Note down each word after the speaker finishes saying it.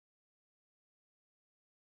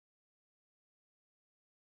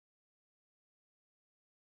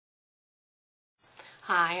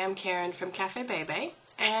Hi, I'm Karen from Cafe Bebe,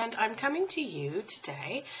 and I'm coming to you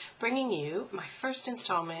today bringing you my first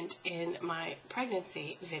installment in my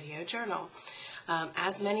pregnancy video journal.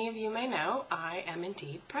 As many of you may know, I am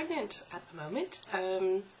indeed pregnant at the moment,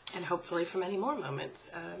 and hopefully for many more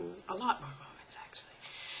moments, a lot more moments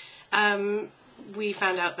actually. We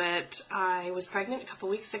found out that I was pregnant a couple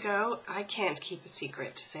weeks ago. I can't keep a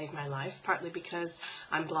secret to save my life, partly because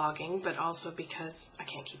I'm blogging, but also because I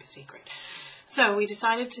can't keep a secret. So we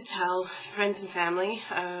decided to tell friends and family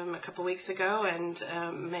a couple weeks ago and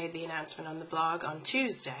made the announcement on the blog on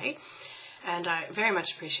Tuesday. And I very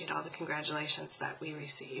much appreciate all the congratulations that we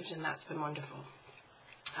received, and that's been wonderful.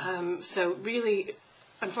 So really,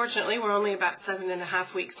 unfortunately, we're only about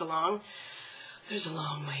 7.5 weeks along. There's a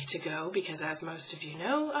long way to go because, as most of you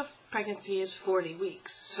know, a pregnancy is 40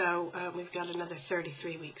 weeks. So we've got another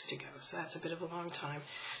 33 weeks to go, so that's a bit of a long time.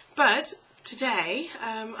 But today,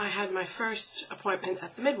 I had my first appointment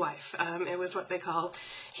at the midwife. It was what they call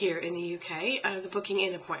here in the UK, the booking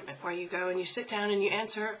in appointment, where you go and you sit down and you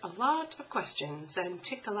answer a lot of questions and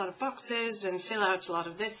tick a lot of boxes and fill out a lot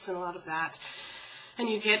of this and a lot of that. And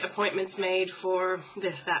you get appointments made for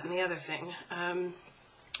this, that, and the other thing.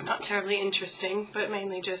 Not terribly interesting, but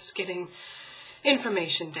mainly just getting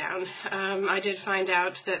information down. I did find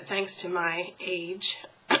out that thanks to my age,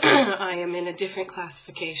 I am in a different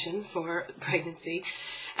classification for pregnancy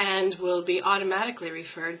and will be automatically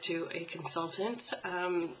referred to a consultant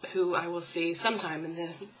who I will see sometime in the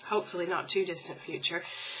hopefully not too distant future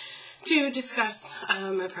to discuss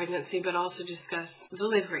my pregnancy, but also discuss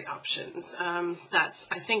delivery options. That's,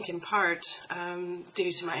 I think, in part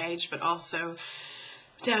due to my age, but also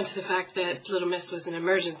down to the fact that little miss was an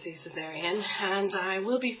emergency cesarean, and I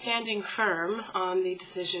will be standing firm on the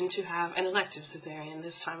decision to have an elective cesarean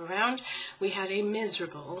this time around. We had a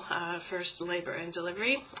miserable first labor and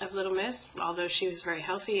delivery of little miss. Although she was very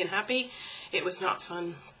healthy and happy, it was not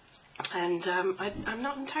fun. And I'm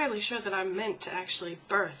not entirely sure that I'm meant to actually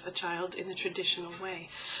birth a child in the traditional way.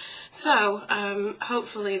 So,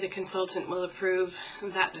 hopefully the consultant will approve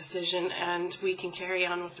that decision and we can carry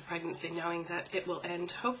on with the pregnancy knowing that it will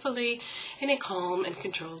end, hopefully, in a calm and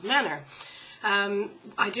controlled manner.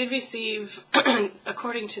 I did receive,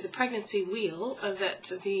 according to the pregnancy wheel that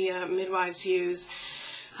the midwives use,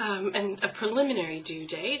 a preliminary due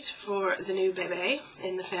date for the new bebe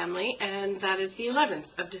in the family, and that is the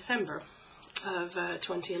 11th of December. Of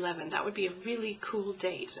 2011. That would be a really cool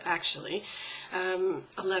date, actually.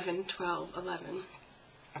 11, 12, 11.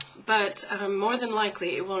 But more than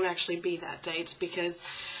likely it won't actually be that date because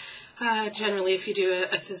generally if you do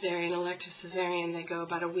a cesarean, elective cesarean, they go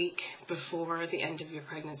about a week before the end of your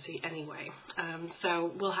pregnancy anyway.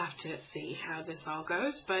 So we'll have to see how this all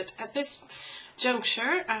goes. But at this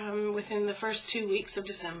juncture, within the first 2 weeks of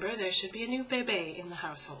December, there should be a new bebe in the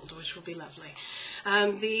household, which will be lovely.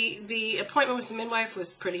 The appointment with the midwife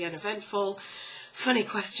was pretty uneventful. Funny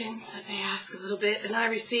questions that they ask a little bit, and I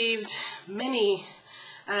received many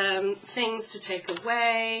things to take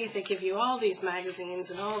away. They give you all these magazines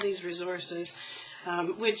and all these resources,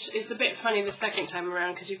 which is a bit funny the second time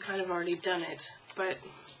around because you've kind of already done it, but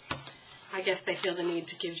I guess they feel the need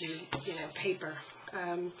to give you, paper.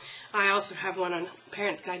 I also have one on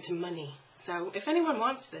Parents' Guide to Money, so if anyone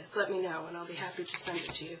wants this, let me know and I'll be happy to send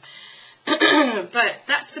it to you. But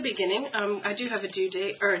that's the beginning. I do have a due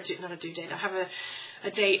date, or not a due date, I have a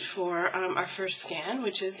date for our first scan,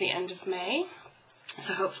 which is the end of May,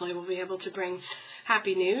 so hopefully we'll be able to bring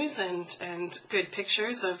happy news and good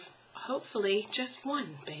pictures of hopefully just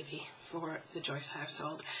one baby for the Joyce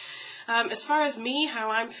household. As far as me, how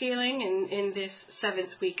I'm feeling in this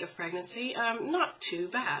 7th week of pregnancy, not too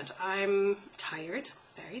bad. I'm tired,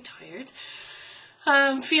 very tired.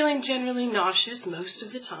 Feeling generally nauseous most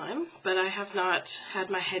of the time, but I have not had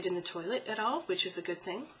my head in the toilet at all, which is a good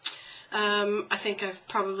thing. I think I've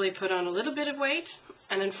probably put on a little bit of weight,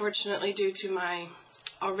 and unfortunately due to my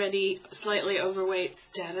already slightly overweight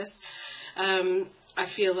status, I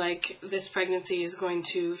feel like this pregnancy is going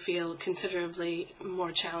to feel considerably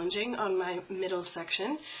more challenging on my middle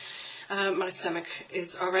section. My stomach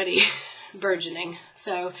is already burgeoning,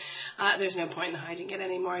 so there's no point in hiding it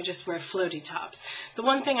anymore. I just wear floaty tops. The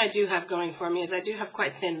one thing I do have going for me is I do have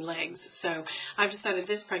quite thin legs, so I've decided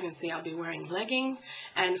this pregnancy I'll be wearing leggings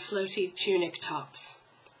and floaty tunic tops.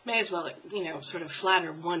 May as well, sort of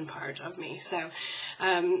flatter one part of me, so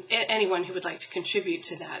anyone who would like to contribute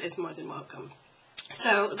to that is more than welcome.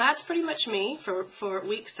 So that's pretty much me for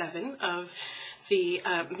week 7 of the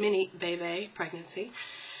mini bebe pregnancy.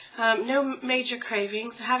 No major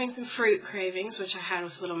cravings, having some fruit cravings, which I had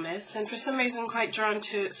with Little Miss, and for some reason quite drawn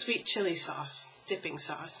to sweet chili sauce, dipping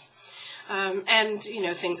sauce. and, you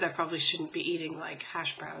know, things I probably shouldn't be eating, like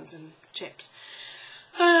hash browns and chips.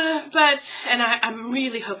 I'm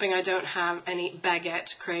really hoping I don't have any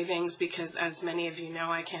baguette cravings, because as many of you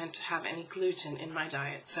know, I can't have any gluten in my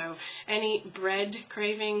diet. So any bread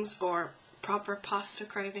cravings or proper pasta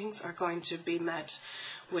cravings are going to be met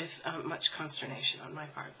with much consternation on my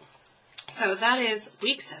part. So that is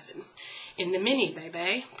week 7 in the mini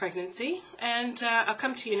baby pregnancy, and I'll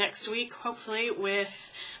come to you next week, hopefully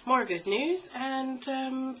with more good news and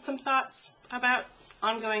some thoughts about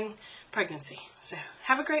ongoing pregnancy. So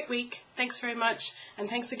have a great week. Thanks very much, and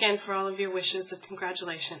thanks again for all of your wishes of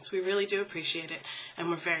congratulations. We really do appreciate it, and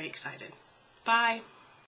we're very excited. Bye.